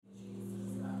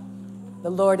The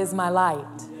Lord is my light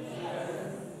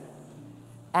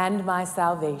and my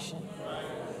salvation.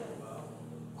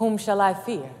 Whom shall I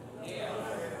fear?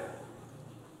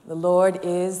 The Lord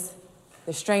is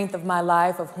the strength of my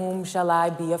life. Of whom shall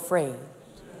I be afraid?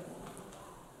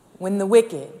 When the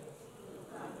wicked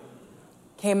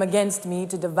came against me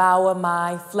to devour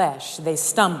my flesh, they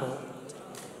stumbled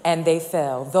and they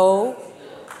fell. Though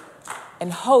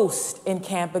an host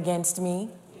encamp against me,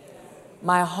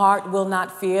 my heart will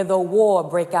not fear. Though war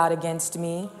break out against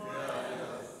me,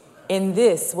 in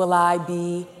this will I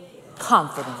be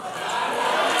confident.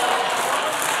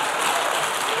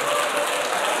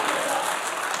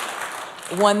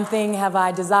 One thing have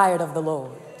I desired of the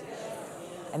Lord,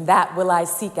 and that will I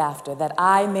seek after, that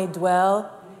I may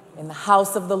dwell in the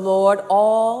house of the Lord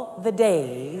all the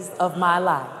days of my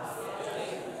life,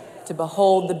 to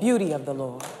behold the beauty of the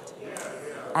Lord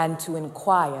and to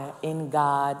inquire in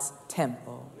God's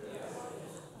temple.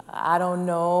 I don't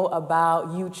know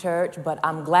about you, church, but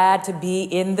I'm glad to be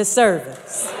in the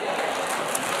service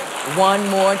one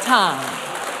more time.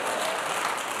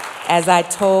 As I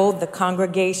told the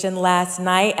congregation last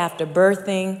night after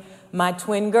birthing my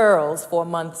twin girls 4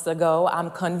 months ago,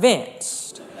 I'm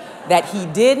convinced that he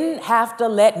didn't have to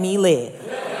let me live.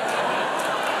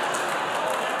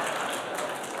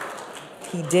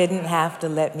 He didn't have to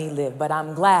let me live, but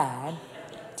I'm glad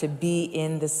to be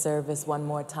in the service one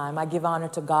more time. I give honor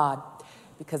to God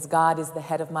because God is the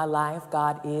head of my life.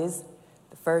 God is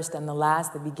the first and the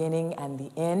last, the beginning and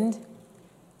the end.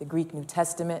 The Greek New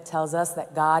Testament tells us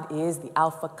that God is the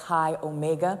Alpha Chi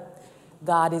Omega.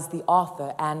 God is the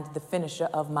author and the finisher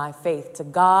of my faith. To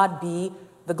God be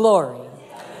the glory.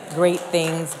 Great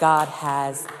things God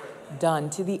has done.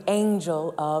 To the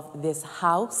angel of this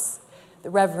house, the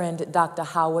Reverend Dr.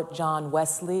 Howard John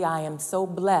Wesley, I am so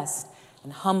blessed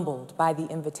and humbled by the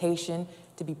invitation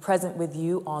to be present with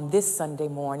you on this Sunday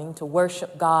morning to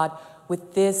worship God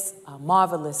with this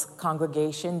marvelous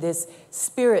congregation, this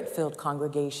spirit-filled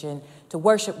congregation, to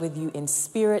worship with you in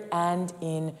spirit and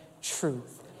in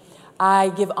truth. I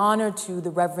give honor to the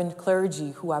reverend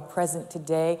clergy who are present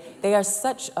today. They are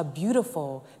such a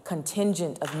beautiful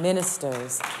contingent of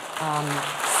ministers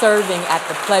serving at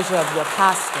the pleasure of your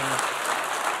pastor.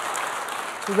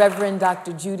 To Reverend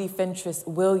Dr. Judy Fentress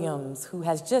Williams, who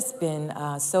has just been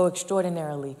so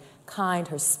extraordinarily kind.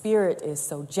 Her spirit is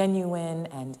so genuine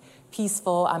and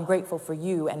peaceful. I'm grateful for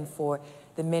you and for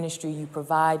the ministry you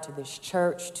provide to this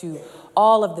church, to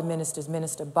all of the ministers,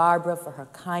 Minister Barbara for her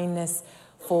kindness,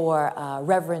 for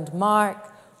Reverend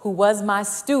Mark, who was my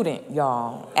student,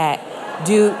 y'all, at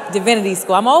Duke Divinity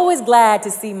School. I'm always glad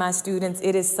to see my students.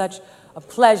 It is such a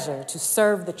pleasure to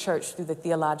serve the church through the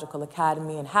Theological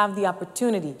Academy and have the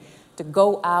opportunity to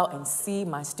go out and see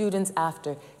my students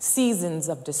after seasons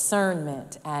of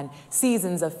discernment and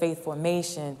seasons of faith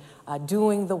formation,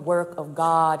 doing the work of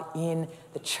God in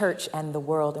the church and the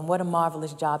world. And what a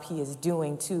marvelous job he is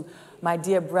doing. To my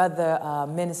dear brother,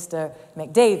 Minister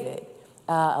McDavid,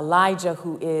 Elijah,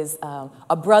 who is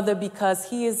a brother because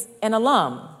he is an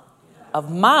alum of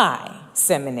my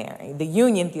seminary, the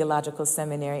Union Theological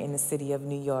Seminary in the city of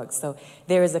New York. So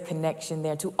there is a connection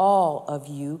there. To all of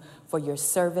you for your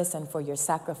service and for your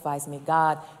sacrifice, may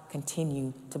God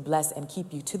continue to bless and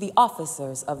keep you. To the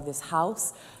officers of this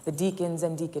house, the deacons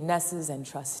and deaconesses and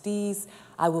trustees,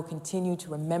 I will continue to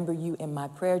remember you in my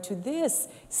prayer. To this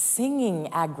singing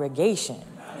aggregation,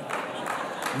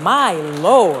 my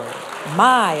Lord,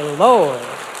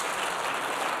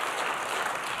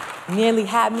 nearly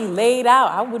had me laid out.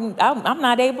 I'm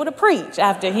not able to preach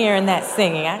after hearing that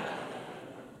singing.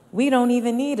 We don't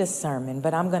even need a sermon,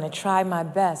 but I'm going to try my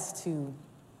best to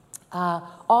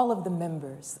all of the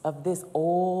members of this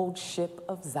old ship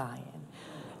of Zion.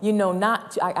 You know,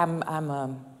 I'm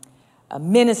a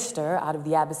minister out of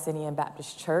the Abyssinian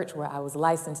Baptist Church, where I was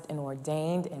licensed and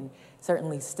ordained, and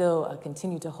certainly still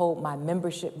continue to hold my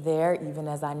membership there, even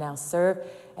as I now serve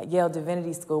at Yale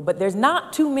Divinity School. But there's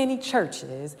not too many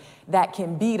churches that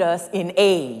can beat us in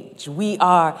age. We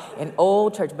are an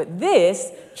old church. But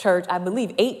this church, I believe,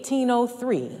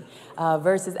 1803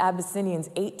 versus Abyssinians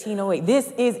 1808.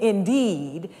 This is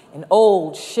indeed an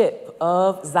old ship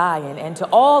of Zion. And to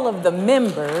all of the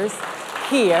members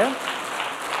here,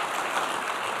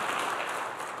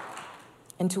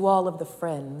 and to all of the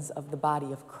friends of the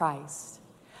body of Christ,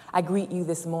 I greet you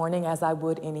this morning as I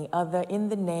would any other, in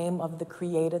the name of the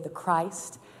Creator, the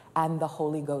Christ, and the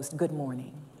Holy Ghost. Good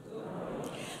morning.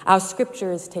 Our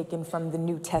scripture is taken from the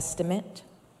New Testament.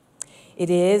 It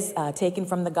is taken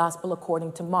from the Gospel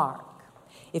according to Mark.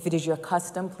 If it is your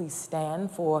custom, please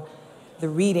stand for the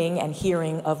reading and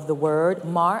hearing of the word.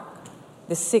 Mark,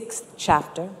 the 6th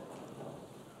chapter,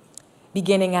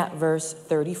 beginning at verse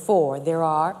 34. There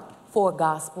are 4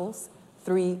 Gospels,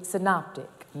 3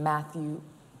 synoptic, Matthew,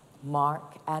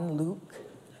 Mark, and Luke.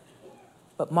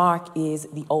 But Mark is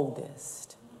the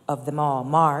oldest of them all.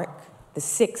 Mark, the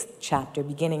 6th chapter,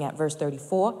 beginning at verse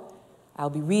 34. I'll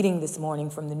be reading this morning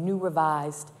from the New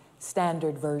Revised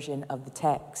Standard Version of the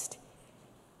text.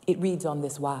 It reads on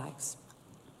this wise.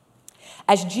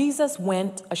 As Jesus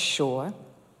went ashore,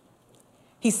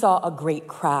 he saw a great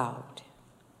crowd,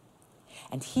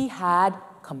 and he had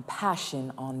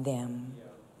compassion on them,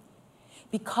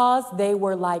 because they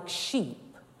were like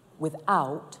sheep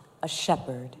without a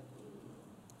shepherd.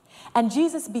 And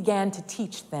Jesus began to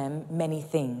teach them many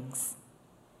things.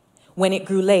 When it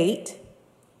grew late,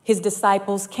 his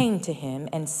disciples came to him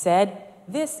and said,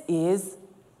 "This is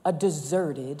a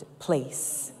deserted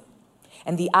place,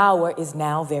 and the hour is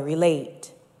now very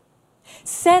late.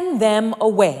 Send them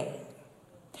away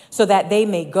so that they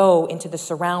may go into the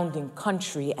surrounding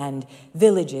country and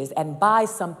villages and buy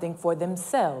something for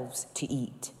themselves to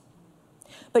eat."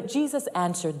 But Jesus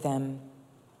answered them,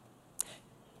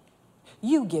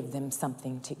 "You give them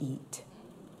something to eat."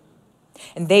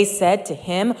 And they said to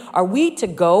him, "Are we to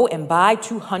go and buy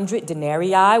 200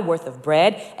 denarii worth of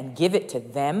bread and give it to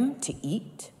them to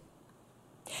eat?"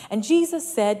 And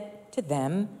Jesus said to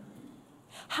them,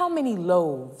 "How many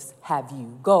loaves have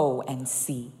you? Go and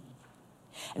see."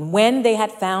 And when they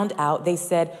had found out, they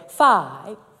said,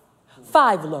 five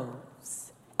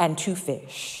loaves and 2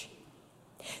 fish.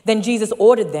 Then Jesus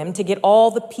ordered them to get all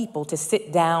the people to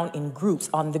sit down in groups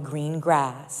on the green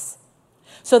grass.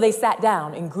 So they sat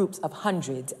down in groups of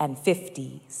hundreds and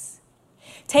 50s.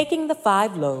 Taking the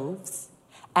 5 loaves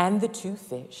and the 2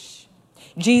 fish,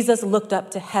 Jesus looked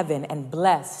up to heaven and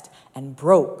blessed and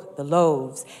broke the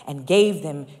loaves and gave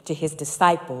them to his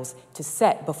disciples to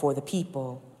set before the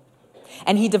people.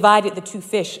 And he divided the 2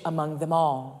 fish among them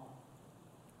all.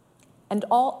 And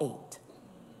all ate,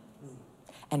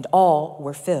 and all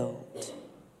were filled.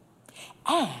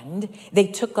 And they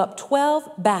took up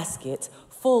 12 baskets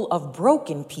full of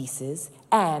broken pieces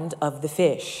and of the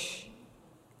fish.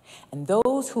 And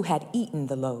those who had eaten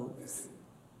the loaves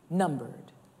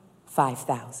numbered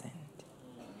 5,000.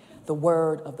 The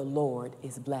word of the Lord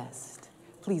is blessed.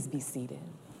 Please be seated.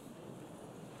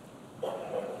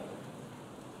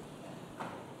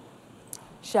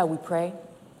 Shall we pray?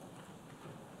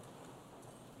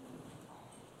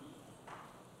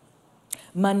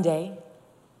 Monday,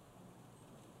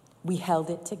 we held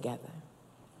it together.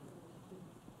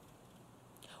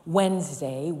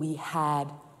 Wednesday, we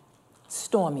had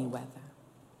stormy weather.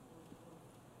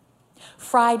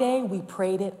 Friday, we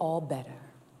prayed it all better.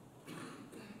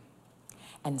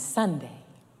 And Sunday,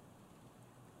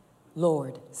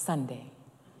 Lord Sunday,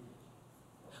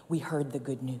 we heard the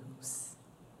good news.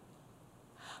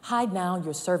 Hide now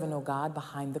your servant, O God,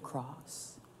 behind the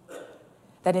cross,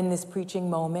 that in this preaching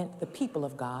moment, the people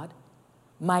of God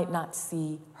might not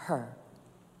see her,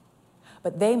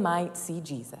 but they might see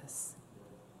Jesus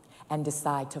and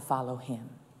decide to follow him.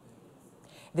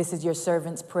 This is your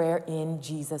servant's prayer in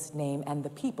Jesus' name, and the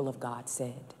people of God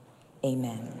said,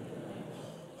 amen.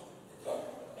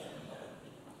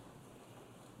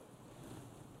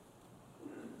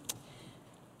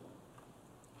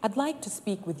 I'd like to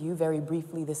speak with you very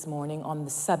briefly this morning on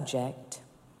the subject,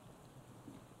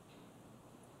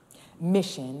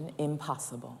 Mission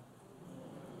Impossible.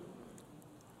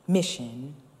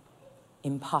 Mission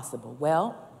Impossible.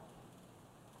 Well,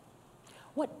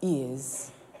 what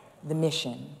is the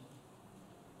mission?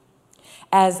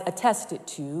 As attested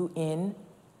to in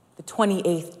the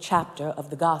 28th chapter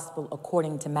of the Gospel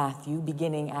according to Matthew,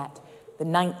 beginning at the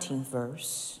 19th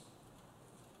verse,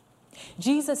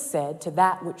 Jesus said to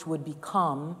that which would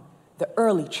become the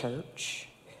early church,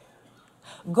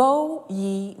 "Go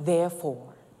ye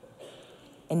therefore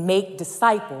and make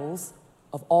disciples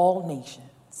of all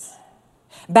nations,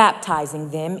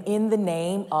 baptizing them in the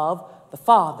name of the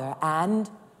Father and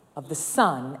of the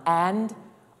Son and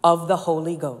of the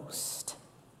Holy Ghost."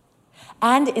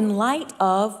 And in light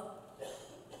of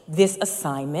this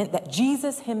assignment that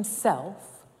Jesus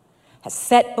himself has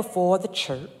set before the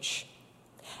church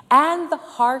and the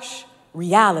harsh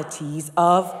realities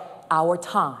of our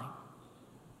time,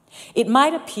 it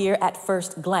might appear at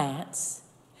first glance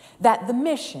that the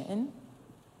mission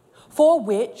for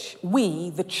which we,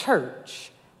 the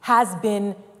church, has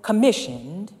been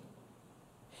commissioned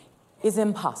is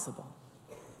impossible.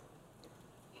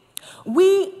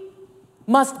 We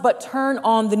must but turn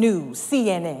on the news,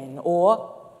 CNN or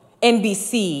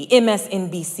NBC,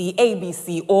 MSNBC,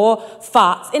 ABC, or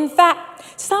Fox. In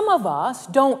fact, some of us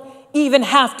don't even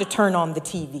have to turn on the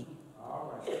TV.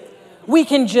 We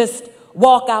can just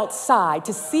walk outside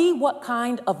to see what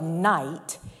kind of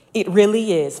night it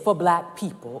really is for black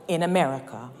people in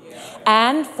America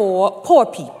and for poor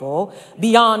people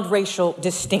beyond racial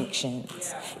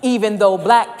distinctions, even though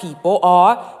black people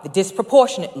are the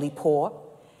disproportionately poor,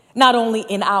 not only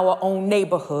in our own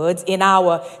neighborhoods, in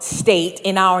our state,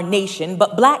 in our nation,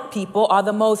 but black people are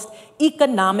the most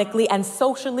economically and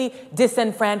socially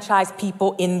disenfranchised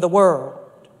people in the world.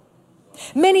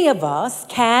 Many of us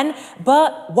can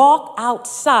but walk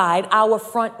outside our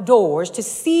front doors to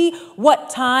see what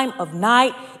time of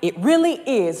night it really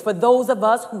is for those of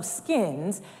us whose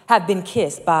skins have been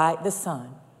kissed by the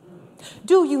sun.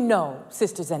 Do you know,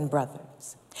 sisters and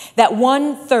brothers, that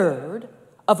 1/3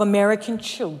 of American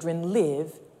children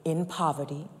live in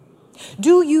poverty?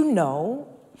 Do you know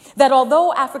that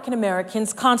although African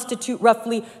Americans constitute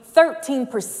roughly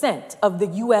 13% of the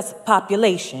U.S.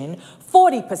 population,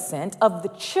 40% of the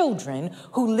children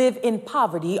who live in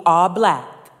poverty are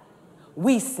black?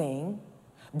 We sing,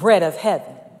 bread of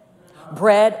heaven,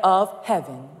 bread of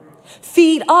heaven,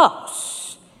 feed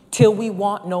us till we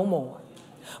want no more.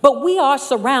 But we are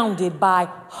surrounded by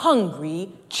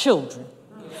hungry children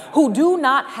who do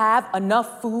not have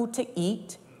enough food to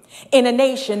eat in a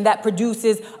nation that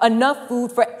produces enough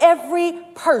food for every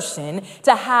person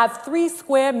to have 3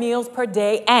 square meals per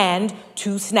day and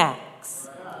 2 snacks.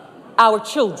 Our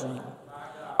children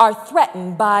are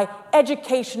threatened by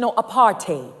educational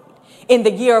apartheid in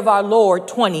the year of our Lord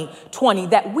 2020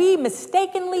 that we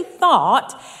mistakenly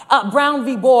thought Brown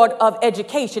v. Board of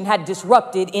Education had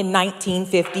disrupted in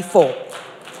 1954.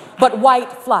 But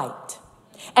white flight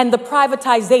and the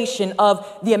privatization of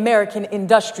the American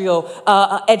industrial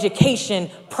education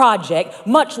project,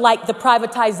 much like the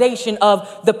privatization of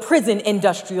the prison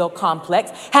industrial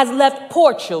complex, has left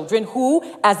poor children who,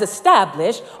 as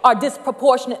established, are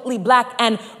disproportionately black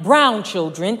and brown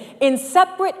children in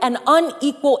separate and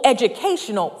unequal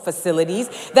educational facilities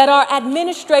that are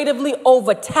administratively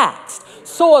overtaxed,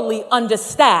 sorely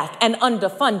understaffed and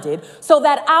underfunded, so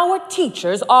that our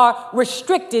teachers are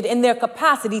restricted in their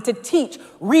capacity to teach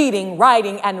reading,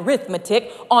 writing, and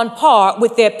arithmetic on par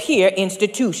with their peer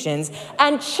institutions.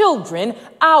 And children,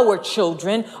 our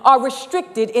children, are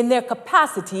restricted in their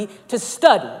capacity to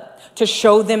study, to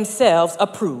show themselves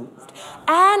approved.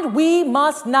 And we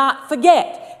must not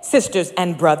forget, sisters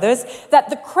and brothers, that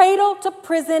the cradle to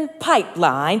prison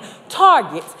pipeline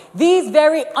targets these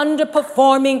very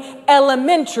underperforming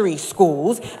elementary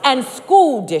schools and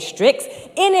school districts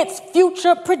in its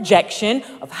future projection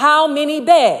of how many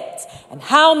beds and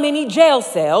how many jail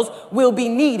cells will be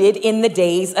needed in the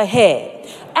days ahead.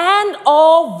 And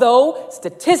although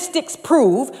statistics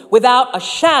prove without a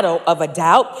shadow of a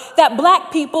doubt that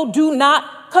black people do not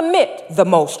commit the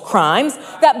most crimes,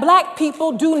 that black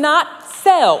people do not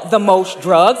sell the most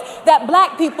drugs, that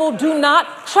black people do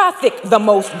not traffic the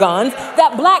most guns,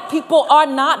 that black people are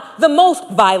not the most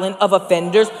violent of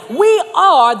offenders, we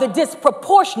are the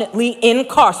disproportionately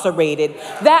incarcerated.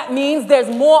 That means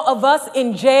there's more of us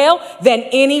in jail than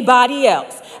anybody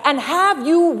else. And have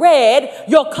you read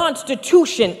your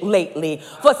Constitution lately?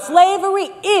 For slavery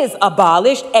is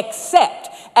abolished except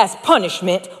as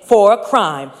punishment for a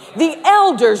crime. The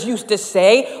elders used to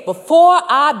say, before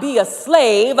I be a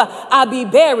slave, I be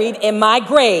buried in my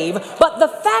grave. But the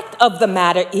fact of the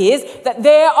matter is that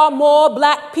there are more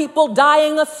black people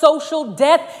dying a social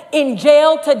death in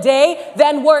jail today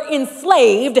than were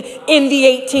enslaved in the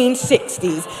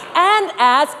 1860s. And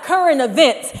as current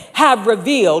events have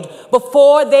revealed,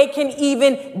 before they can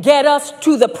even get us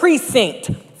to the precinct,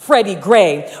 Freddie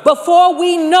Gray, before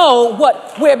we know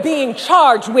what we're being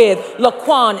charged with,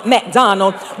 Laquan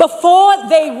McDonald, before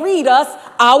they read us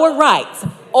our rights,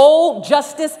 old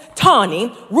Justice Taney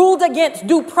ruled against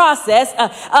due process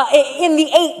in the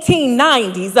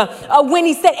 1890s, when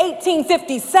he said,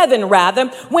 1857 rather,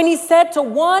 when he said to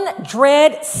one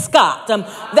Dred Scott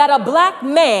that a black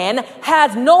man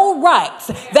has no rights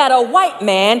that a white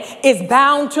man is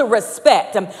bound to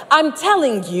respect. I'm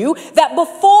telling you that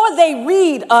before they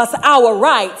read us our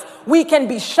rights, we can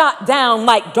be shot down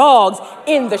like dogs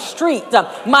in the street.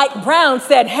 Mike Brown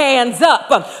said, hands up,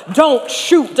 don't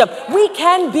shoot. We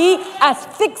can be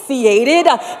asphyxiated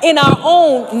in our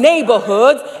own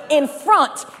neighborhoods in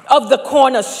front of the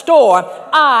corner store,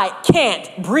 I can't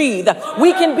breathe.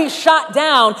 We can be shot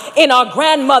down in our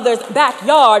grandmother's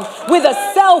backyard with a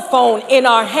cell phone in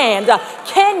our hand.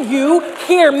 Can you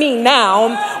hear me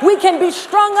now? We can be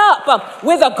strung up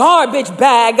with a garbage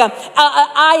bag.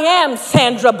 I am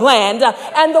Sandra Bland,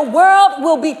 and the world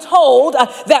will be told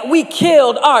that we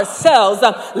killed ourselves.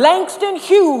 Langston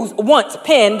Hughes once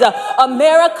penned,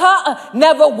 America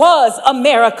never was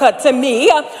America to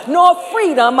me, nor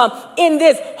freedom in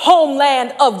this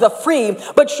homeland of the free.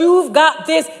 But you've got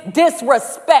this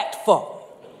disrespectful,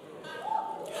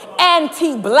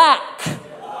 anti-black,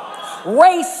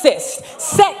 racist,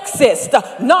 sexist,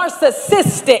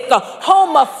 narcissistic,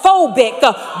 homophobic,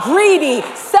 greedy,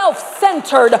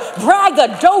 self-centered,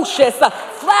 braggadocious,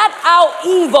 flat-out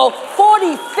evil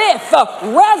 45th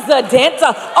resident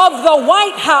of the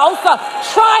White House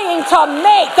trying to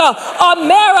make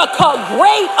America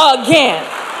great again.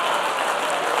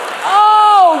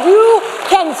 Oh, you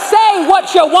can say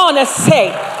what you want to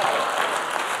say.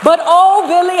 But old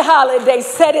Billie Holiday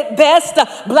said it best,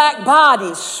 black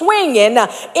bodies swinging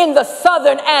in the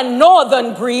southern and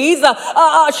northern breeze,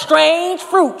 a strange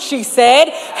fruit, she said,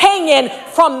 hanging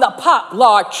from the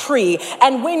poplar tree.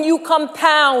 And when you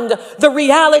compound the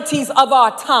realities of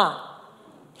our time,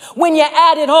 when you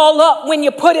add it all up, when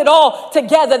you put it all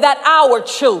together, that our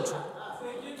children,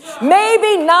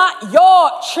 maybe not your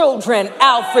children,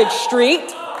 Alfred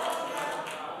Street,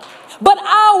 but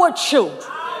our children,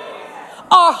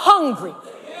 are hungry.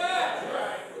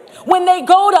 When they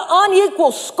go to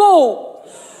unequal schools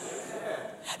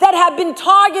that have been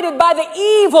targeted by the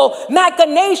evil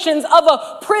machinations of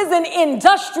a prison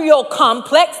industrial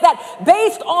complex that,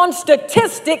 based on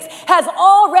statistics, has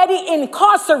already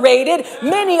incarcerated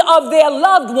many of their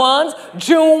loved ones,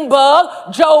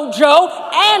 Junebug, JoJo,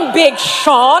 and Big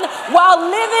Sean, while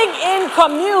living in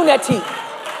communities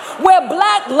where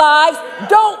black lives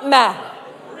don't matter.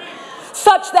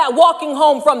 Such that walking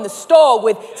home from the store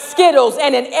with Skittles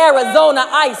and an Arizona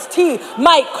iced tea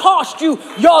might cost you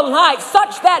your life.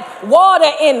 Such that water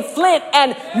in Flint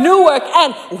and Newark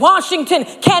and Washington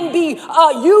can be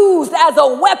used as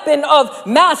a weapon of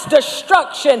mass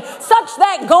destruction. Such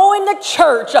that going to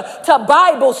church to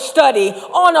Bible study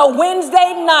on a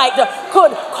Wednesday night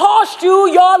could cost you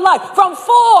your life. From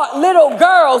 4 little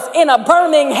girls in a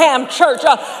Birmingham church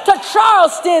to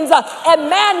Charleston's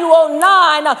Emmanuel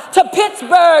 9 to Pittsburgh's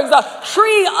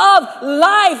Tree of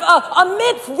Life,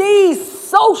 amidst these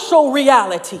social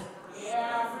realities,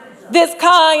 this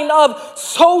kind of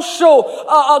social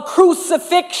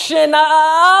crucifixion,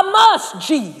 must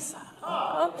Jesus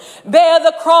bear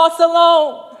the cross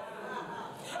alone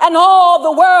and all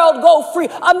the world go free.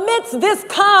 Amidst this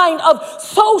kind of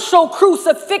social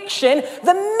crucifixion,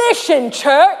 the mission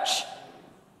church,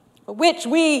 for which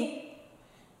we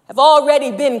have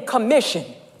already been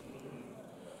commissioned,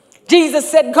 Jesus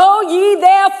said, "Go ye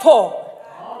therefore,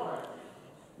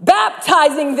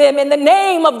 baptizing them in the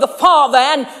name of the Father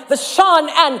and the Son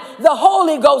and the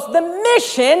Holy Ghost." The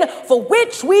mission for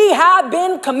which we have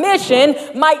been commissioned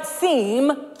might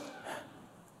seem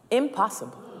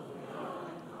impossible.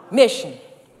 Mission.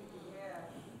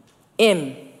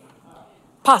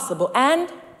 Impossible. And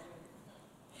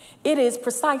it is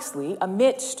precisely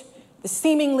amidst the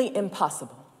seemingly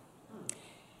impossible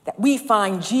that we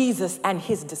find Jesus and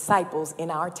his disciples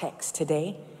in our text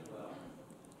today.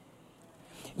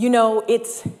 You know,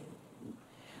 it's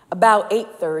about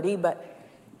 8:30, but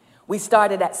we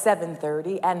started at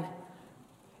 7:30, and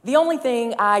the only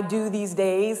thing I do these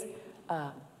days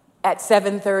at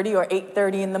 7:30 or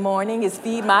 8:30 in the morning is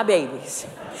feed my babies.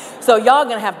 So y'all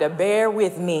gonna have to bear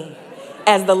with me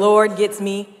as the Lord gets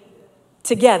me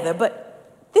together. But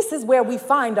this is where we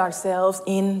find ourselves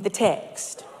in the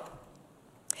text.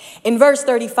 In verse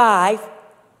 35,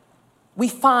 we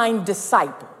find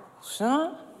disciples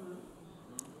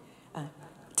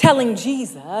telling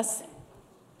Jesus,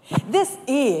 this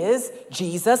is,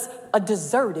 Jesus, a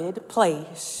deserted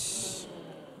place.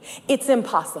 It's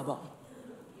impossible.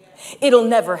 It'll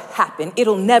never happen.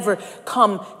 It'll never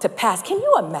come to pass. Can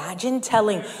you imagine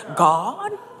telling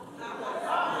God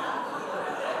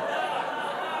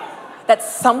that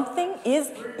something is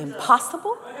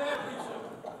impossible?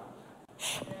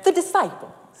 The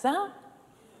disciples,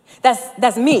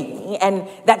 That's me and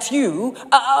that's you.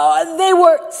 They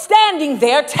were standing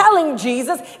there telling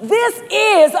Jesus, this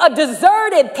is a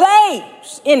deserted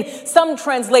place. In some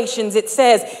translations, it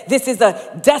says this is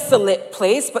a desolate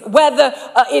place, but whether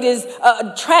it is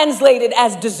translated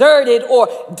as deserted or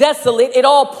desolate, it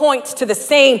all points to the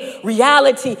same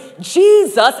reality.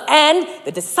 Jesus and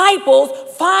the disciples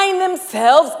find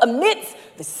themselves amidst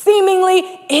the seemingly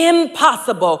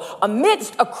impossible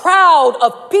amidst a crowd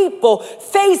of people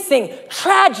facing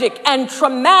tragic and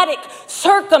traumatic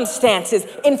circumstances.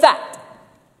 In fact,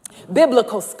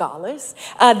 biblical scholars,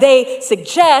 they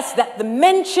suggest that the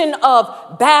mention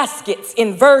of baskets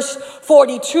in verse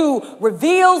 42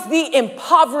 reveals the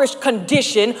impoverished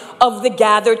condition of the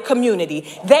gathered community.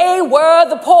 They were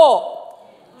the poor.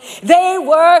 They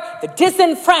were the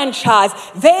disenfranchised.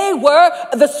 They were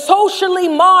the socially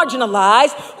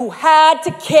marginalized who had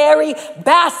to carry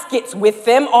baskets with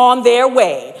them on their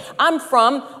way. I'm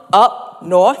from up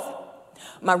north.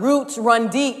 My roots run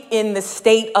deep in the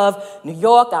state of New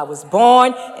York. I was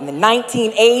born in the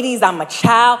 1980s. I'm a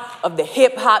child of the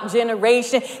hip hop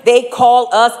generation. They call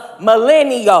us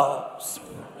millennials.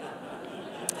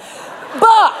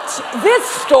 But this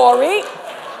story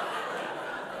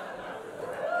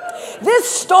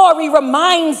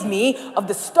reminds me of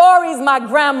the stories my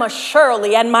grandma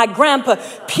Shirley and my grandpa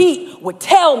Pete would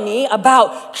tell me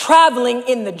about traveling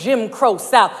in the Jim Crow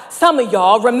South. Some of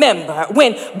y'all remember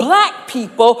when black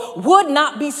people would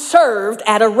not be served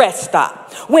at a rest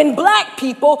stop, when black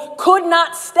people could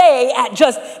not stay at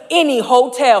just any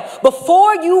hotel.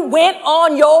 Before you went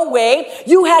on your way,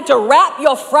 you had to wrap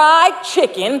your fried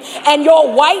chicken and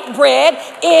your white bread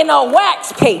in a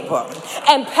wax paper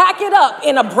and pack it up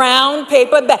in a brown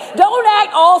paper bag. Don't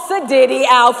act all sedity,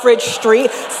 Alfred Street.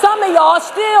 Some of y'all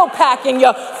still packing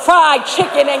your fried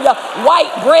chicken and your white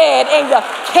bread and your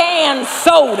canned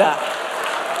soda.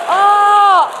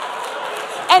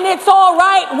 Oh, and it's all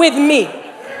right with me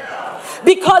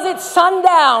because it's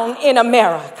sundown in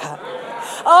America.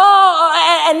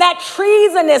 Oh, and that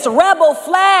treasonous rebel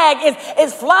flag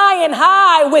is flying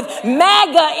high with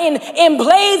MAGA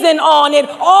emblazoned on it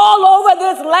all over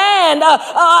this land.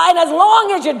 And as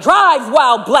long as you drive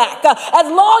while black, as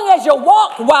long as you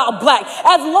walk while black,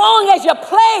 as long as you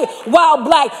play while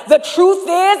black, the truth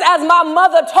is, as my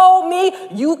mother told me,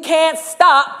 you can't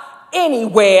stop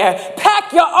anywhere.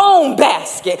 Pack your own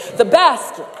basket. The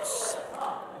baskets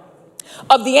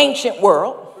of the ancient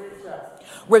world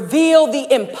reveal the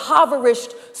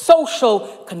impoverished social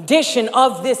condition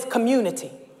of this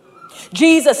community.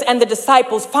 Jesus and the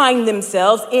disciples find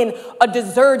themselves in a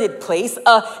deserted place,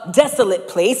 a desolate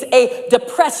place, a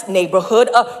depressed neighborhood,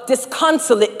 a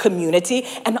disconsolate community.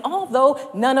 And although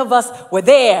none of us were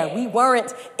there, we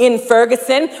weren't in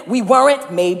Ferguson, we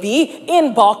weren't maybe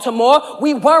in Baltimore,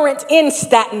 we weren't in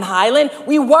Staten Island,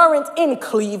 we weren't in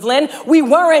Cleveland, we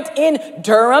weren't in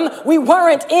Durham, we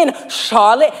weren't in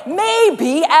Charlotte.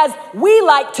 Maybe, as we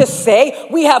like to say,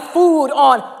 we have food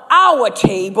on our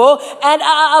table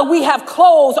and we have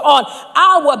clothes on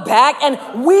our back and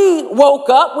we woke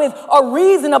up with a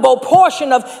reasonable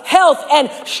portion of health and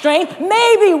strength.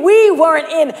 Maybe we weren't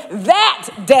in that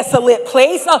desolate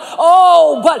place.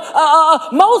 But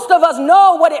most of us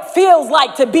know what it feels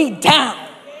like to be down.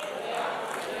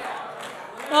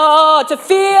 To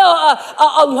feel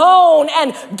alone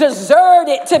and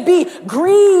deserted, to be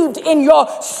grieved in your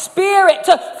spirit,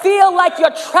 to feel like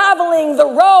you're traveling the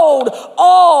road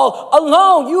all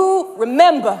alone. You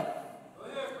remember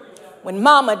when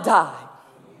mama died,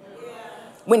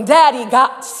 when daddy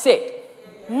got sick.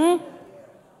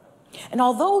 And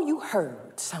although you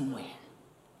heard somewhere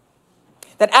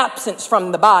that absence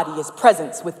from the body is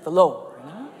presence with the Lord,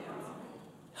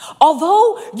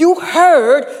 although you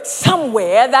heard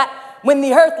somewhere that when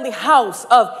the earthly house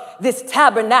of this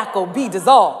tabernacle be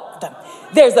dissolved,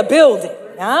 there's a building,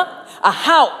 a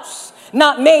house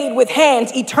not made with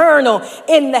hands, eternal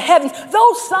in the heavens.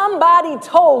 Though somebody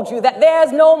told you that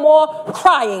there's no more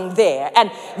crying there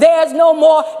and there's no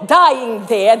more dying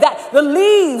there, that the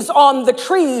leaves on the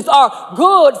trees are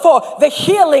good for the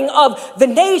healing of the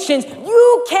nations,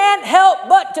 you can't help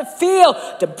but to feel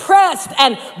depressed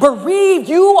and bereaved.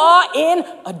 You are in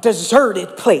a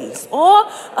deserted place. Or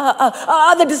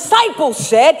the disciples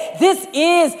said, this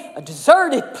is a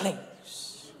deserted place.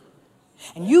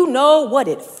 And you know what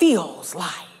it feels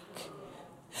like.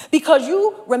 Because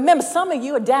you remember, some of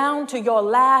you are down to your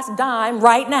last dime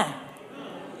right now.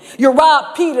 You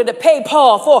robbed Peter to pay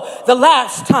Paul for the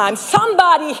last time.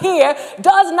 Somebody here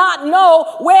does not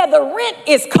know where the rent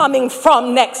is coming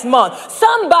from next month.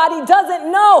 Somebody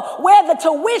doesn't know where the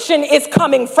tuition is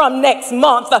coming from next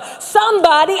month.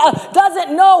 Somebody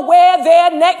doesn't know where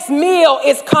their next meal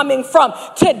is coming from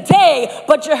today.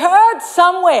 But you heard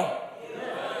somewhere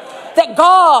that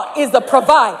God is the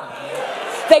provider.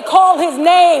 They call his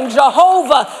name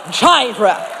Jehovah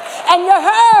Jireh. And you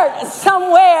heard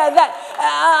somewhere that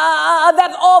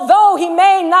although he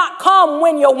may not come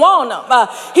when you want him,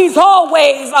 he's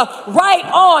always right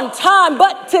on time.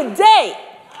 But today,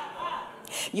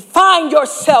 you find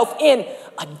yourself in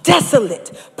a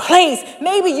desolate place.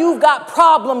 Maybe you've got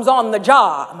problems on the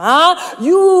job.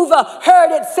 You've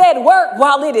heard it said, work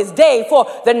while it is day, for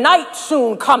the night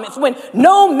soon cometh when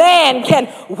no man can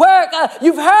work.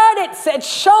 You've heard it said,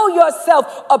 show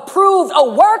yourself approved, a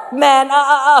workman,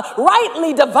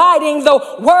 rightly dividing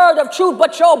the word of truth.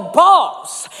 But your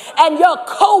boss and your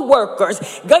co-workers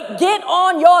get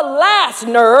on your last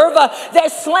nerve. They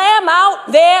slam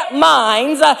out their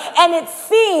minds, and it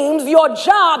seems your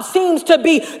job seems to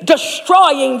be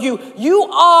destroying you. You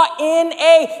are in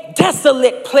a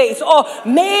desolate place, or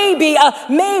maybe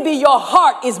your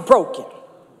heart is broken.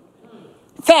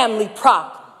 Family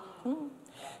problem.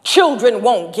 Children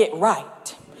won't get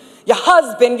right. Your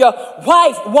husband, your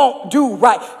wife won't do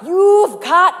right. You've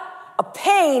got a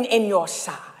pain in your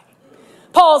side.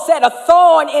 Paul said, a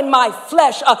thorn in my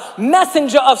flesh, a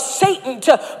messenger of Satan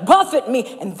to buffet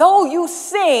me. And though you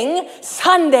sing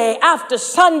Sunday after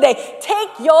Sunday, take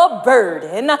your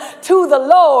burden to the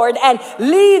Lord and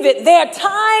leave it there.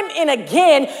 Time and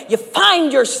again, you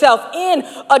find yourself in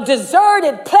a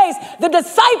deserted place. The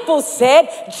disciples said,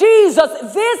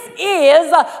 Jesus, this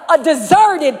is a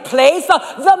deserted place.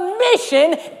 The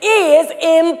mission is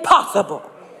impossible.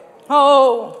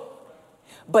 Oh,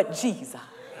 but Jesus.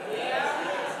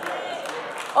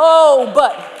 Oh,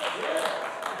 but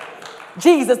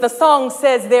Jesus, the song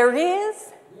says, there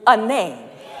is a name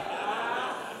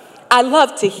I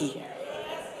love to hear.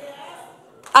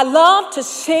 I love to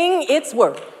sing its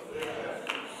word.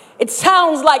 It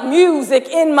sounds like music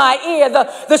in my ear,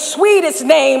 the sweetest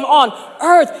name on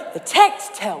earth. The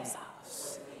text tells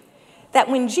us that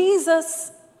when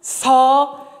Jesus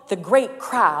saw the great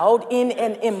crowd in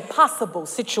an impossible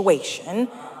situation,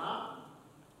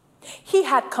 he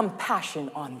had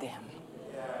compassion on them.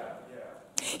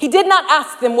 He did not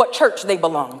ask them what church they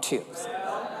belonged to.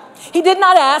 He did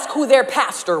not ask who their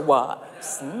pastor was.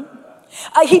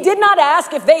 He did not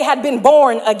ask if they had been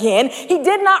born again. He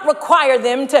did not require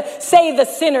them to say the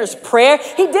sinner's prayer.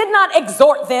 He did not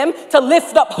exhort them to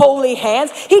lift up holy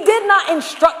hands. He did not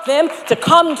instruct them to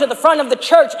come to the front of the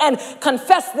church and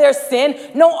confess their sin.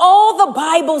 No, all the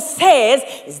Bible says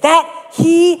is that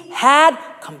he had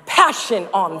compassion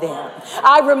on them.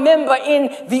 I remember in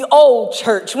the old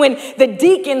church when the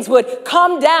deacons would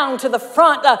come down to the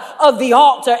front of the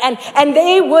altar and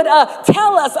they would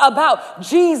tell us about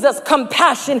Jesus'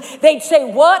 compassion. They'd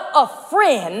say, what a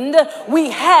friend we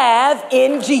have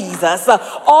in Jesus.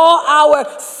 All our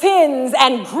sins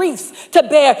and griefs to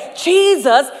bear.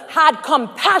 Jesus had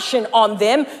compassion on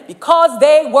them because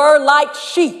they were like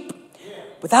sheep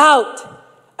without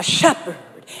a shepherd.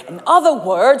 In other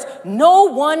words, no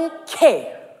one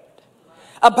cared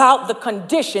about the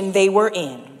condition they were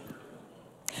in.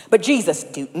 But Jesus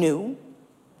knew.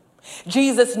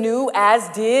 Jesus knew, as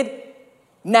did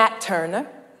Nat Turner.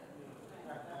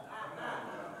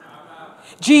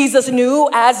 Jesus knew,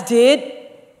 as did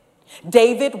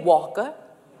David Walker.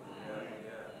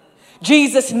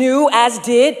 Jesus knew, as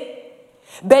did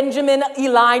Benjamin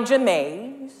Elijah Mays.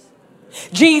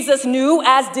 Jesus knew,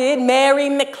 as did Mary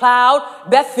McLeod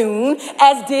Bethune,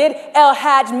 as did El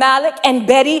Hadj Malik and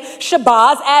Betty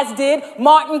Shabazz, as did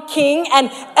Martin King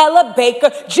and Ella Baker.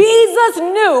 Jesus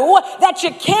knew that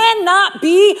you cannot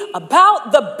be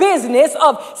about the business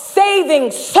of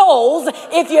saving souls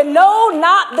if you know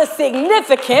not the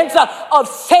significance of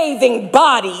saving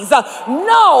bodies.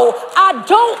 No, I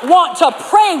don't want to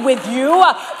pray with you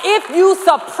if you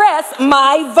suppress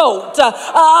my vote.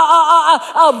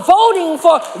 Voting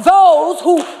for those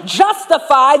who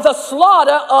justify the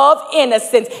slaughter of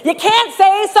innocents. You can't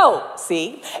say so,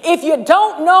 see? If you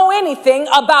don't know anything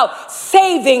about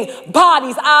saving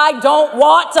bodies, I don't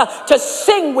want to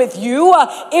sing with you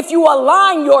if you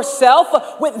align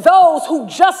yourself with those who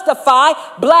justify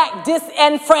black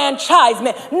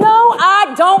disenfranchisement. No,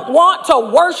 I don't want to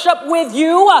worship with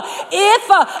you if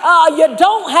you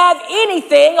don't have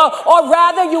anything, or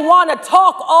rather you want to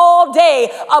talk all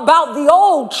day about the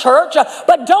old church,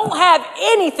 but don't have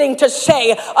anything to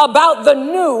say about the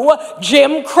new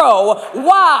Jim Crow.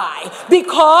 Why?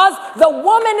 Because the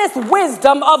womanist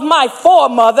wisdom of my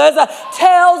foremothers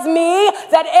tells me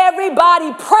that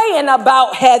everybody praying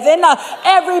about heaven,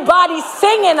 everybody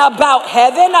singing about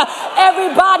heaven,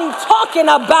 everybody talking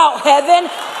about heaven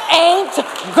ain't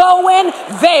going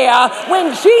there.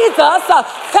 When Jesus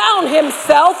found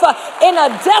himself in a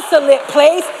desolate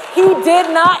place, he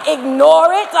did not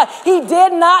ignore it. He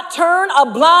did not turn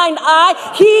a blind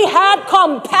eye. He had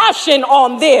compassion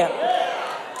on them.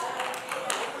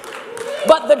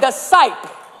 But the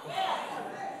disciples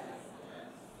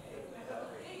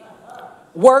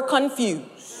were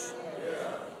confused,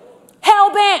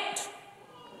 hell-bent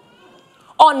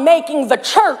on making the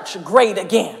church great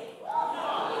again.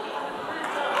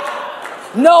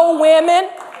 No women,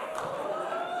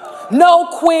 no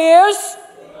queers,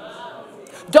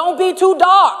 don't be too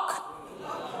dark,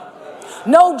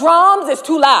 no drums, it's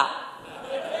too loud,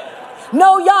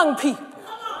 no young people,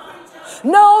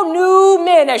 no new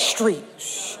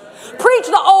ministries. Preach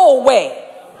the old way,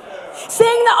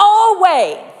 sing the old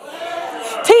way,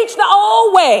 teach the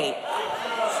old way,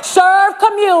 serve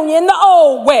communion the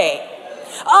old way.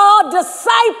 Our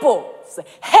disciples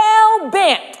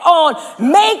hell-bent on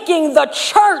making the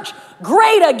church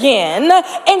great again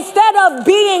instead of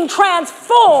being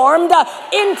transformed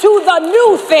into the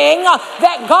new thing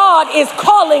that God is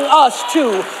calling us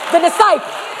to. The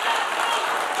disciples.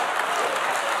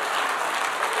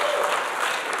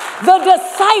 The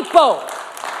disciples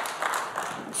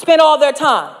spent all their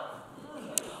time,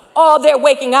 all their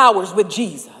waking hours with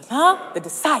Jesus. The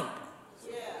disciples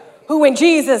who, when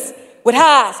Jesus would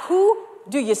ask, "Who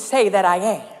do you say that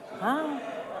I am?"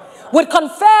 Would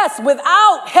confess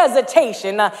without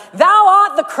hesitation, "Thou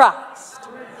art the Christ,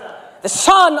 the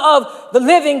Son of the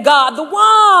living God." The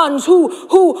ones who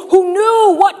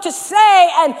knew what to say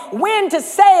and when to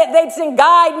say it, they'd sing,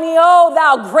 "Guide me, O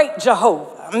thou great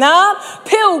Jehovah." Now,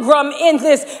 pilgrim in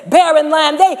this barren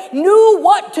land, they knew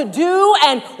what to do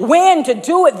and when to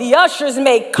do it. The ushers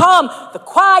may come, the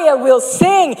choir will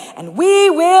sing, and we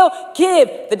will give.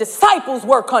 The disciples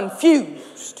were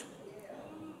confused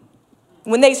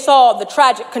when they saw the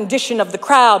tragic condition of the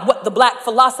crowd, what the black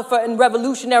philosopher and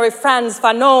revolutionary Frantz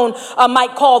Fanon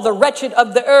might call the wretched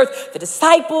of the earth. The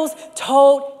disciples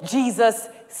told Jesus,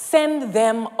 "Send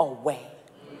them away.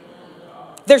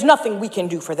 There's nothing we can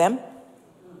do for them.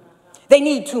 They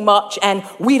need too much, and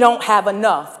we don't have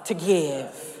enough to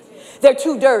give. They're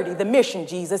too dirty. The mission,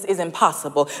 Jesus, is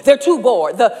impossible. They're too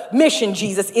bored. The mission,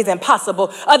 Jesus, is impossible.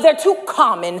 They're too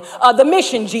common. The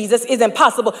mission, Jesus, is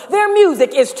impossible. Their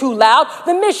music is too loud.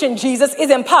 The mission, Jesus, is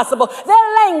impossible. Their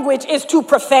language is too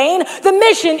profane. The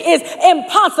mission is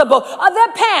impossible.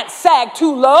 Their pants sag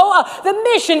too low. The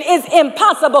mission is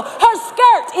impossible. Her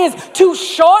skirt is too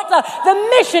short. The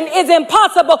mission is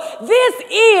impossible. This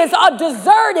is a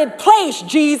deserted place,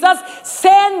 Jesus.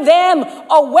 Send them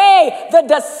away." The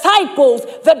disciples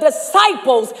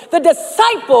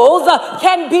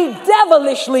can be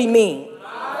devilishly mean.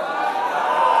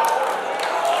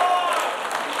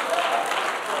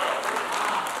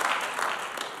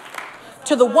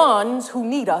 To the ones who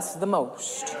need us the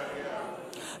most.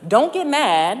 Don't get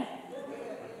mad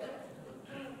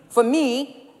for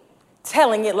me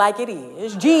telling it like it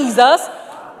is. Jesus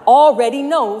already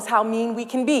knows how mean we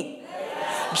can be.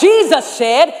 Jesus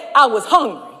said, "I was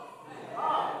hungry,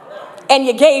 and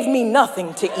you gave me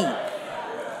nothing to eat."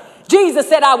 Jesus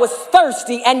said, "I was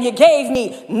thirsty, and you gave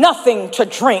me nothing to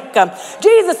drink."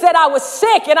 Jesus said, "I was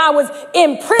sick, and I was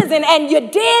in prison, and you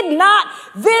did not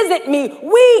visit me."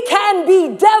 We can be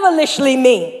devilishly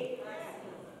mean.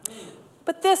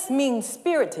 But this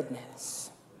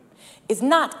mean-spiritedness is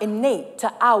not innate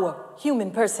to our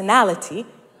human personality.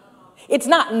 It's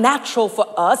not natural for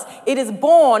us. It is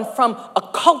born from a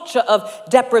culture of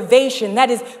deprivation that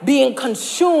is being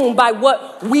consumed by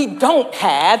what we don't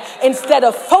have instead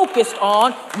of focused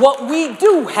on what we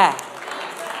do have.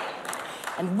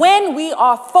 And when we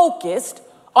are focused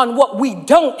on what we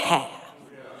don't have,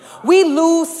 we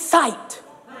lose sight.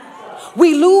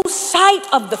 We lose sight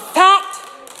of the fact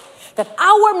that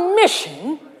our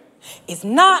mission is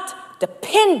not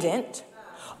dependent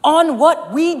on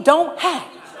what we don't have.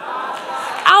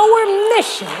 Our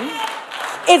mission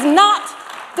is not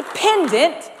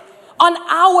dependent on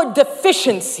our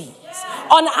deficiencies,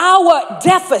 on our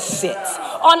deficits,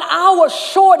 on our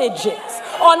shortages,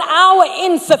 on our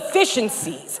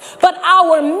insufficiencies. But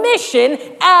our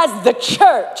mission as the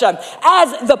church,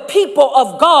 as the people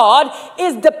of God,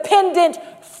 is dependent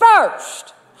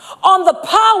first on the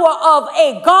power of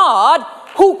a God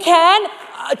who can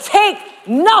take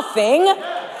nothing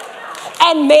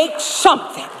and make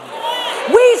something.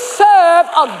 We serve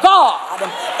a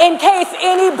God, in case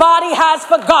anybody has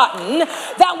forgotten,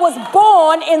 that was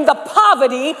born in the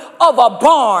poverty of a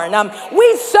barn.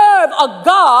 We serve a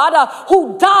God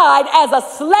who died as a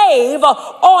slave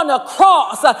on a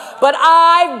cross. But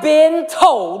I've been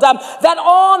told that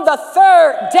on the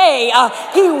third day,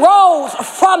 he rose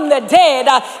from the dead.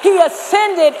 He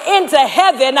ascended into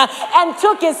heaven and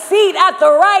took his seat at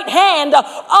the right hand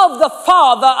of the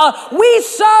Father. We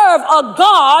serve a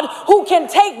God who can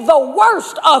take the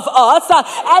worst of us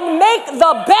and make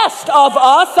the best of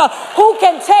us, who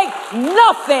can take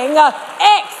nothing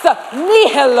ex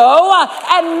nihilo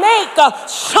and make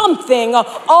something.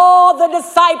 All the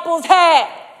disciples had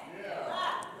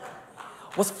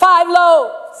was 5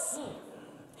 loaves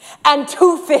and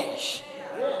 2 fish.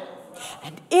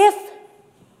 And if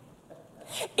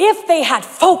they had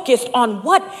focused on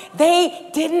what they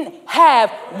didn't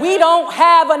have, we don't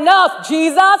have enough,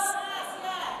 Jesus,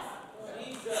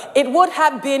 it would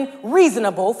have been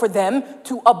reasonable for them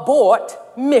to abort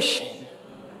mission.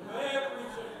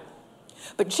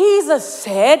 But Jesus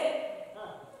said,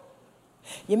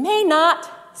 you may not,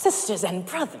 sisters and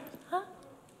brothers,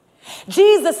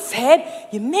 Jesus said,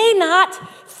 you may not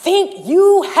think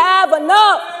you have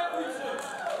enough,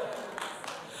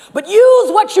 but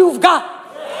use what you've got.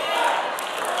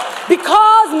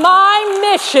 Because my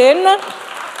mission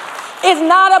is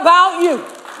not about you,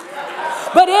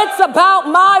 but it's about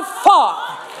my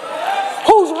Father,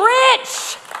 who's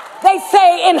rich, they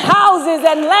say, in houses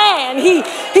and land. He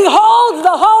holds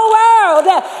the whole world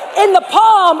in the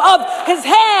palm of his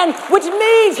hand, which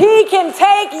means he can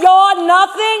take your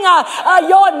nothing,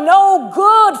 your no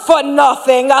good for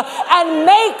nothing, and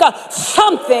make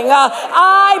something.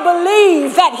 I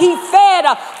believe that he fed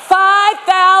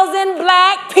 5,000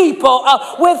 black people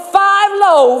with 5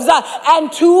 loaves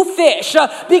and 2 fish,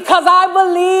 because I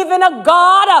believe in a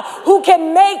God who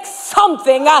can make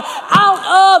something out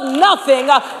of nothing.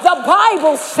 The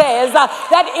Bible says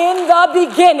that in the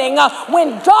beginning,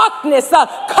 when darkness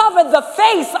covered the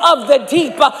face of the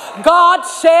deep, God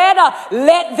said,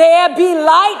 let there be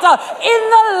light. In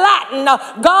the Latin,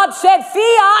 God said,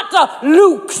 fiat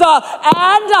lux,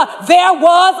 and there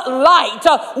was light.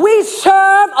 We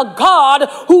serve a God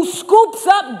who scoops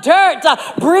up dirt,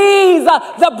 breathes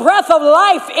the breath of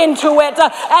life into it,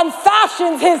 and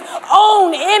fashions his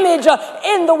own image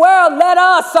in the world. Let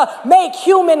us make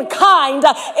humankind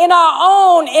in our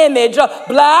own image,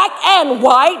 black and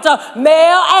white,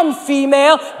 male and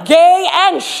female, gay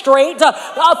and straight,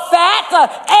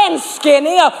 fat and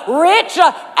skinny, rich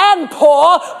and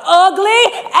poor, ugly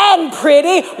and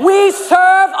pretty. We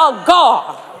serve a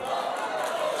God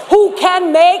who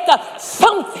can make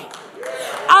something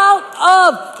out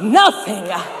of nothing,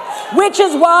 which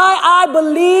is why I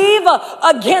believe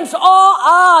against all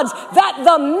odds that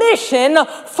the mission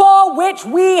for which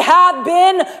we have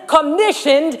been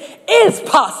commissioned is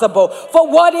possible. For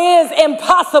what is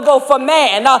impossible for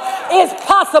man is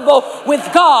possible with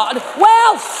God.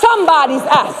 Well, somebody's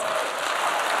asking.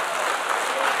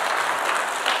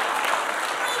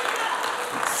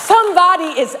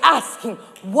 Somebody is asking,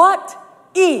 what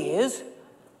is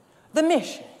the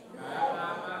mission?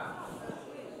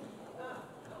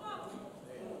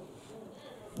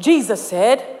 Jesus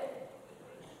said,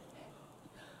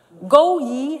 go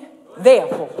ye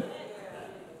therefore,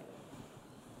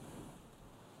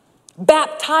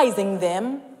 baptizing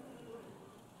them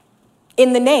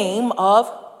in the name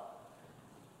of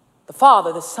the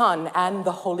Father, the Son, and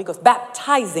the Holy Ghost.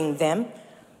 Baptizing them.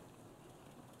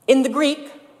 In the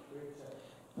Greek,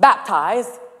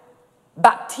 baptize,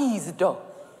 baptizo.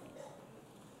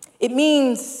 It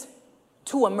means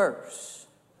to immerse.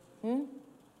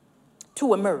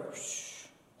 To immerse.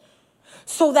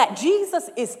 So that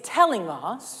Jesus is telling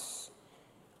us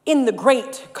in the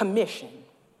Great Commission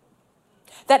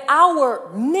that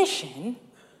our mission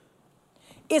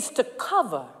is to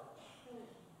cover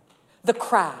the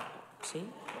crowd. See?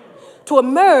 To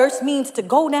immerse means to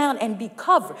go down and be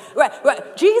covered.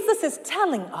 Right. Jesus is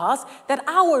telling us that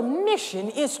our mission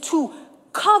is to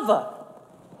cover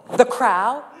the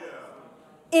crowd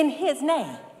in his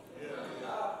name.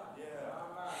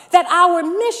 That our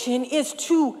mission is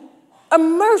to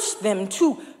immerse them,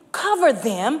 to cover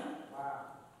them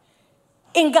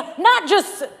in God. Not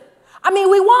just,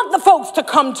 we want the folks to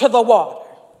come to the water,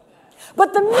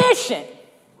 but the mission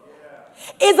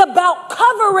is about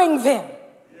covering them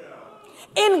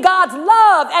in God's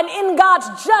love and in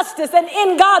God's justice and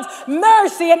in God's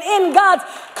mercy and in God's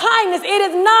kindness. It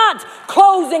is not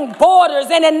closing borders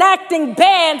and enacting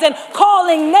bans and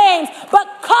calling names, but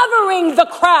covering the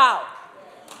crowd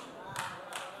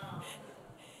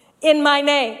in my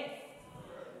name.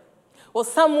 Well,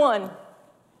 someone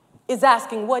is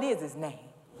asking, what is his name?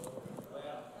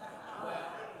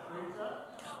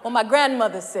 Well, my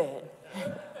grandmother said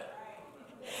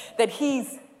that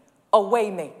he's a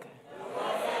way maker.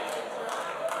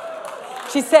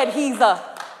 She said he's a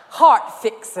heart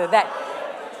fixer, that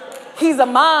he's a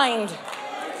mind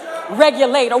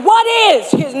regulator. What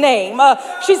is his name?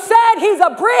 She said he's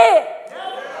a bridge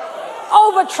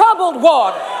over troubled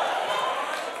water.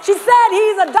 She said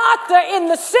he's a doctor in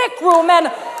the sick room and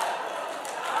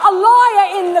a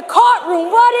lawyer in the courtroom.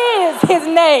 What is his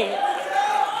name?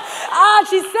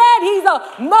 She said he's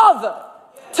a mother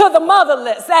to the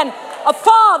motherless and a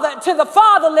father to the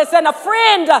fatherless and a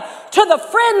friend to the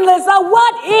friendless.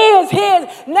 What is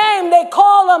his name? They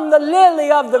call him the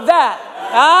lily of the valley.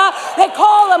 They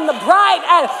call him the bright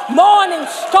and morning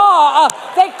star.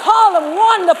 They call him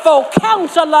wonderful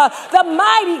counselor, the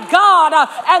mighty God.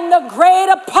 And the great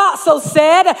apostle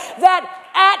said that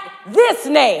at this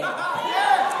name,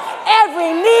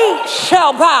 every knee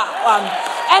shall bow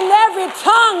and every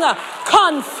tongue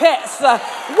confess.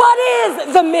 What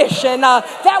is the mission?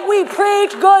 That we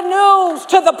preach good news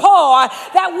to the poor,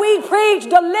 that we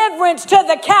preach deliverance to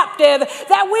the captive,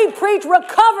 that we preach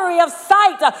recovery of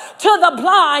sight to the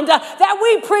blind, that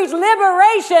we preach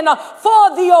liberation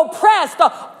for the oppressed.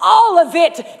 All of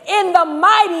it in the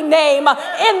mighty name,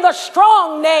 in the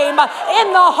strong name, in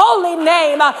the holy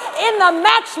name, in the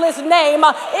matchless name,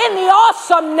 in the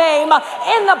awesome name,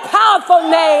 in the powerful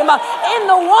name, in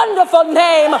the wonderful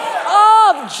name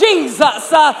of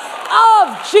Jesus,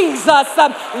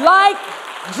 like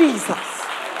Jesus.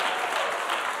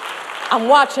 I'm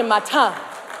watching my time,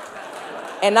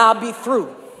 and I'll be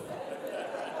through.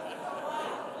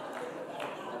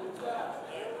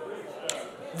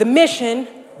 The mission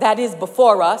that is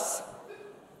before us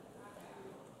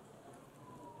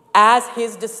as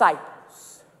his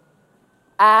disciples,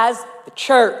 as the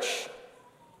church,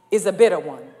 is a bitter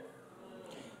one.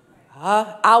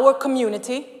 Our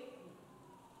community,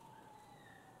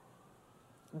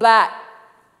 black,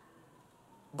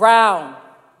 brown,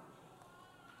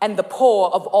 and the poor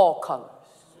of all colors,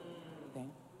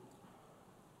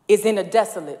 is in a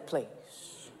desolate place.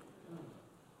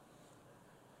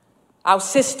 Our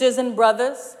sisters and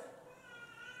brothers,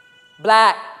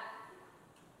 black,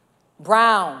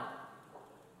 brown,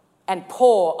 and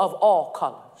poor of all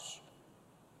colors,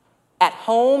 at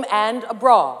home and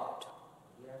abroad,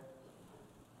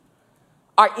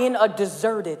 are in a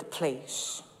deserted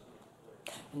place.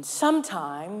 And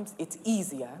sometimes it's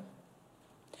easier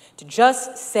to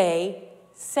just say,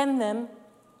 send them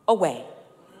away.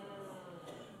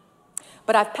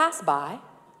 But I've passed by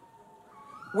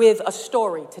with a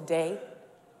story today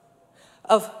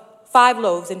of 5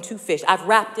 loaves and 2 fish. I've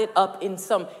wrapped it up in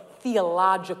some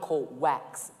theological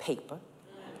wax paper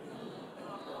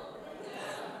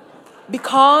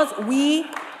because we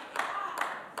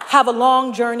have a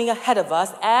long journey ahead of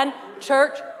us, and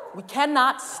church, we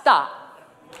cannot stop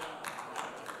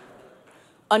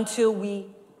until we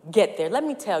get there. Let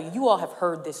me tell you, you all have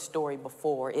heard this story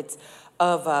before. It's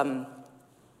of,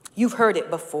 you've heard it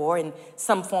before in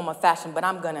some form or fashion, but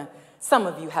some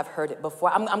of you have heard it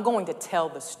before. I'm going to tell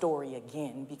the story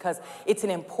again because it's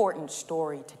an important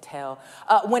story to tell.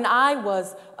 When I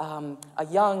was a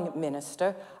young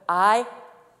minister, I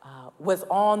was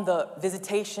on the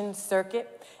visitation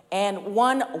circuit. And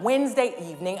one Wednesday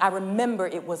evening, I remember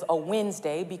it was a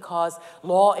Wednesday because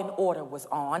Law and Order was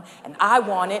on, and I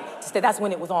wanted to stay. That's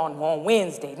when it was on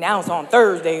Wednesday. Now it's on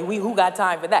Thursday. Who got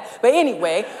time for that? But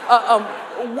anyway,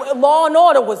 Law and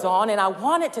Order was on, and I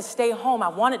wanted to stay home. I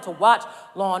wanted to watch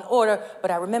Law and Order,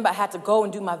 but I remember I had to go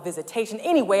and do my visitation.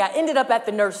 Anyway, I ended up at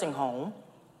the nursing home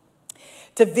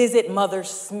to visit Mother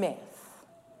Smith.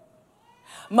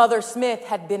 Mother Smith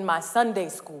had been my Sunday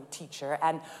school teacher,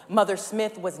 and Mother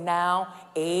Smith was now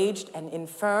aged and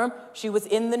infirm. She was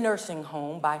in the nursing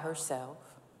home by herself.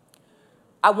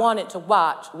 I wanted to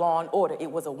watch Law and Order.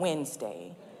 It was a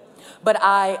Wednesday. But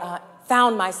I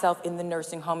found myself in the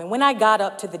nursing home, and when I got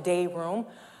up to the day room,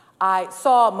 I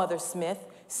saw Mother Smith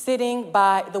sitting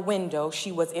by the window.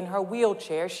 She was in her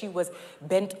wheelchair. She was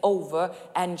bent over,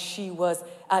 and she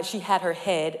had her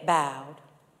head bowed.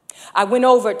 I went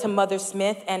over to Mother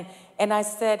Smith and I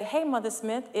said, hey, Mother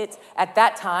Smith, at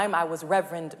that time I was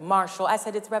Reverend Marshall. I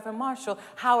said, it's Reverend Marshall.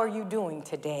 How are you doing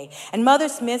today? And Mother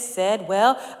Smith said,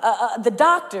 well, the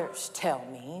doctors tell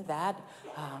me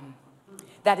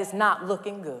that is not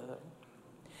looking good.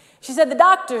 She said, the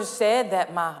doctors said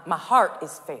that my heart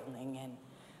is failing and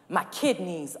my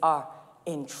kidneys are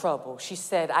in trouble. She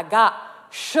said, I got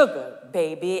sugar,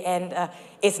 baby, and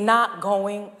it's not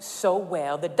going so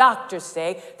well. The doctors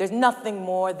say there's nothing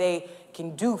more they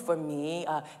can do for me.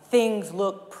 Things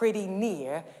look pretty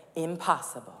near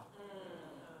impossible.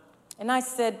 And I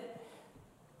said,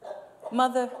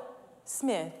 Mother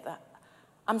Smith,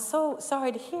 I'm so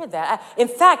sorry to hear that. In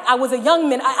fact, I was a young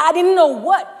man. I didn't know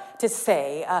what to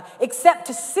say except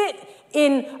to sit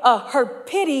in her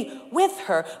pity with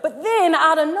her. But then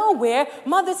out of nowhere,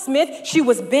 Mother Smith, she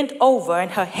was bent over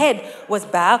and her head was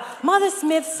bowed. Mother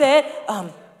Smith said,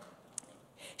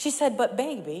 she said, but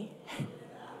baby,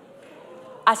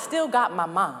 I still got my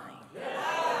mind.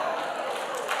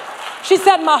 She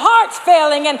said, my heart's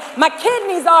failing and my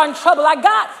kidneys are in trouble. I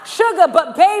got sugar,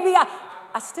 but baby,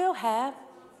 I still have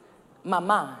my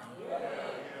mind.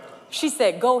 She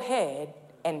said, go ahead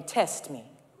and test me.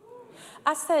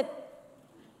 I said,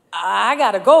 I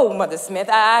gotta go, Mother Smith.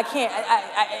 I can't,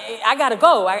 I gotta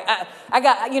go.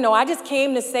 I just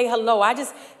came to say hello. I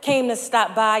just came to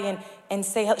stop by and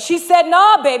say hello. She said,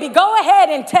 no, baby, go ahead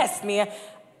and test me.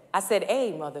 I said,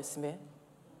 hey, Mother Smith.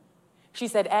 She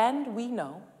said, and we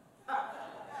know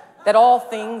that all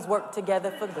things work together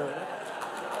for good,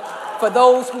 for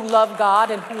those who love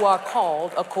God and who are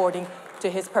called according to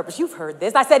his purpose. You've heard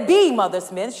this. I said, be, Mother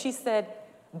Smith. She said,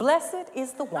 blessed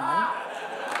is the one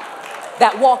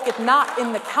that walketh not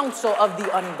in the counsel of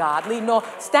the ungodly, nor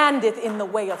standeth in the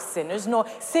way of sinners, nor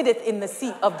sitteth in the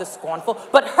seat of the scornful,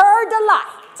 but her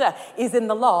delight is in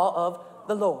the law of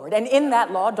the Lord, and in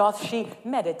that law doth she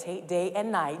meditate day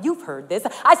and night. You've heard this.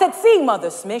 I said, see,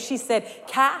 Mother Smith. She said,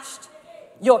 cast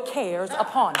your cares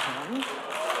upon him,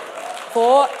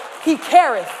 for he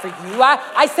careth for you.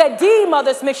 I said, D,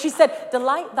 Mother Smith. She said,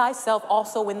 delight thyself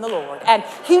also in the Lord, and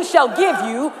he shall give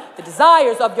you the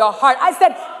desires of your heart. I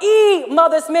said, E,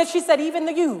 Mother Smith. She said, even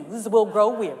the youths will grow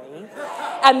weary,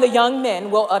 and the young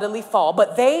men will utterly fall,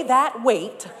 but they that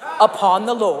wait upon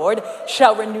the Lord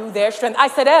shall renew their strength. I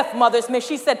said, F, Mother Smith.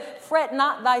 She said, fret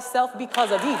not thyself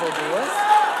because of evildoers,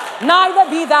 neither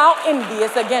be thou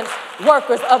envious against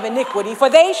workers of iniquity, for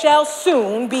they shall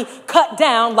soon be cut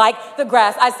down like the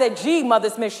grass. I said, G, Mother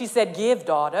Smith. She said, give,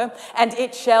 daughter, and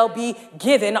it shall be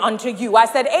given unto you. I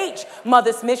said, H,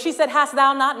 Mother Smith. She said, hast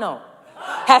thou not known?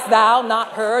 Hast thou not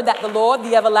heard that the Lord,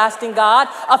 the everlasting God,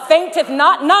 fainteth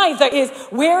not, neither is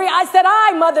weary? I said,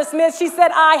 I, Mother Smith. She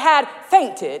said, I had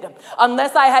fainted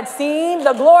unless I had seen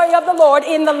the glory of the Lord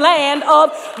in the land of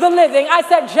the living. I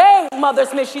said, J, Mother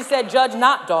Smith. She said, judge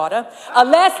not, daughter,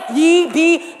 unless ye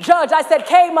be judged. I said,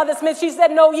 K, Mother Smith. She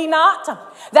said, know ye not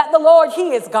that the Lord,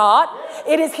 he is God?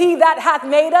 It is he that hath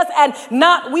made us, and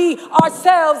not we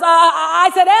ourselves. I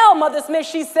said, L, Mother Smith.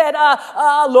 She said,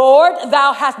 Lord,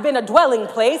 thou hast been a dwelling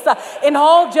place in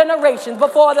all generations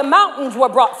before the mountains were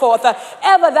brought forth.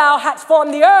 Ever thou hadst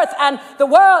formed the earth and the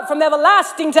world from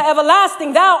everlasting to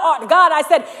everlasting. Thou art God. I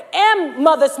said, M,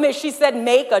 Mother Smith. She said,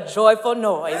 make a joyful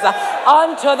noise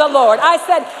unto the Lord. I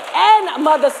said, N,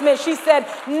 Mother Smith. She said,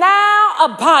 now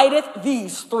abideth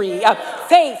these three,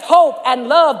 faith, hope, and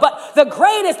love. But the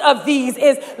greatest of these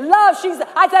is love.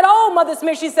 I said, oh, Mother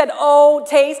Smith. She said, oh,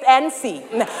 taste and see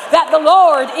that the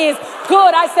Lord is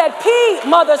good. I said, P,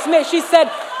 Mother Smith. She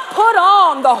said, put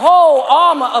on the whole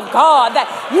armor of God, that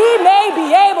ye may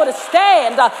be able to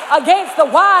stand against the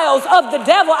wiles of the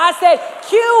devil. I said,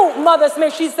 Q, Mother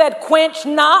Smith. She said, quench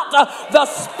not the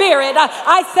spirit.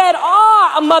 I said,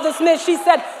 R, Mother Smith. She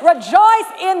said, rejoice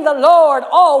in the Lord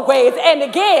always. And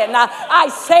again, I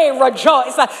say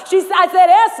rejoice. I said,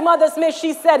 S, Mother Smith.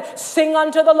 She said, sing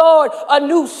unto the Lord a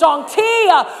new song. T,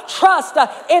 trust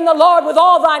in the Lord with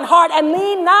all thine heart, and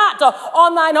lean not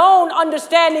on thine own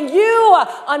understanding. U,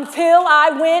 until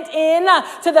I went in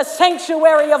to the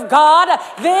sanctuary of God,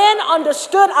 then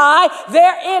understood I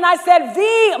therein. I said,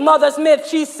 V, Mother Smith.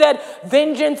 She said,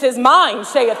 vengeance is mine,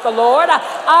 saith the Lord.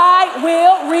 I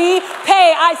will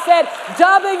repay. I said,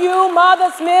 W,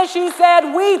 Mother Smith. She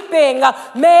said, weeping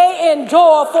may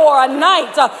endure for a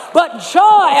night, but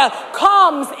joy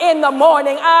comes in the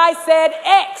morning. I said,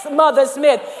 X, Mother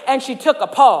Smith. And she took a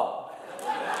pause.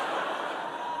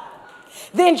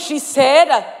 Then she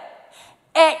said,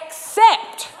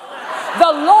 except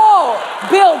the Lord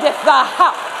buildeth the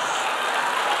house,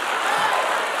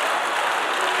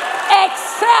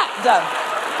 except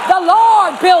the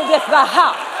Lord buildeth the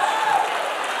house,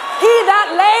 he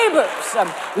that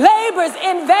labors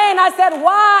in vain. I said,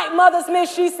 why, Mother Smith?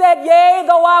 She said, yea,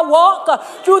 though I walk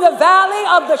through the valley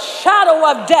of the shadow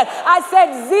of death. I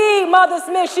said, Z, Mother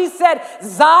Smith. She said,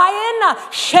 Zion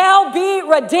shall be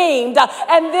redeemed.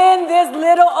 And then this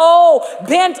little old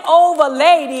bent over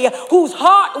lady whose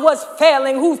heart was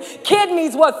failing, whose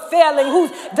kidneys were failing,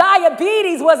 whose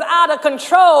diabetes was out of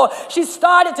control, she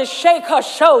started to shake her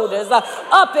shoulders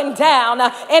up and down,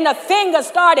 and a finger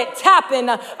started tapping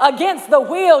against the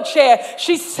wheelchair.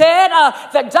 She said,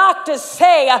 the doctors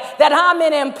say that I'm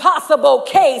an impossible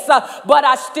case, but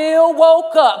I still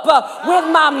woke up with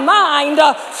my mind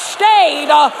stayed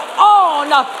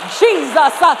on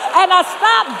Jesus. And I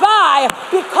stopped by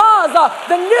because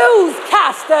the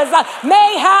newscasters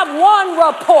may have one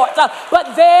report,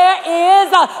 but there is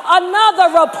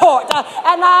another report,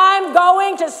 and I'm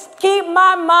going to keep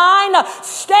my mind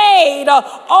stayed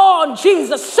on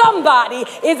Jesus. Somebody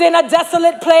is in a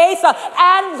desolate place,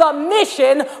 and the mission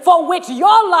mission for which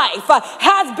your life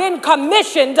has been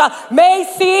commissioned may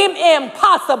seem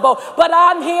impossible. But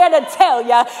I'm here to tell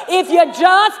you, if you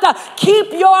just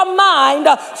keep your mind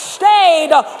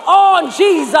stayed on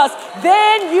Jesus,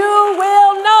 then you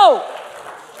will know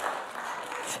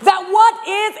that what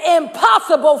is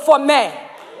impossible for man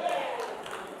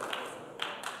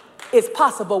is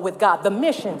possible with God. The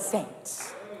mission,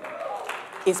 saints,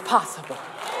 is possible.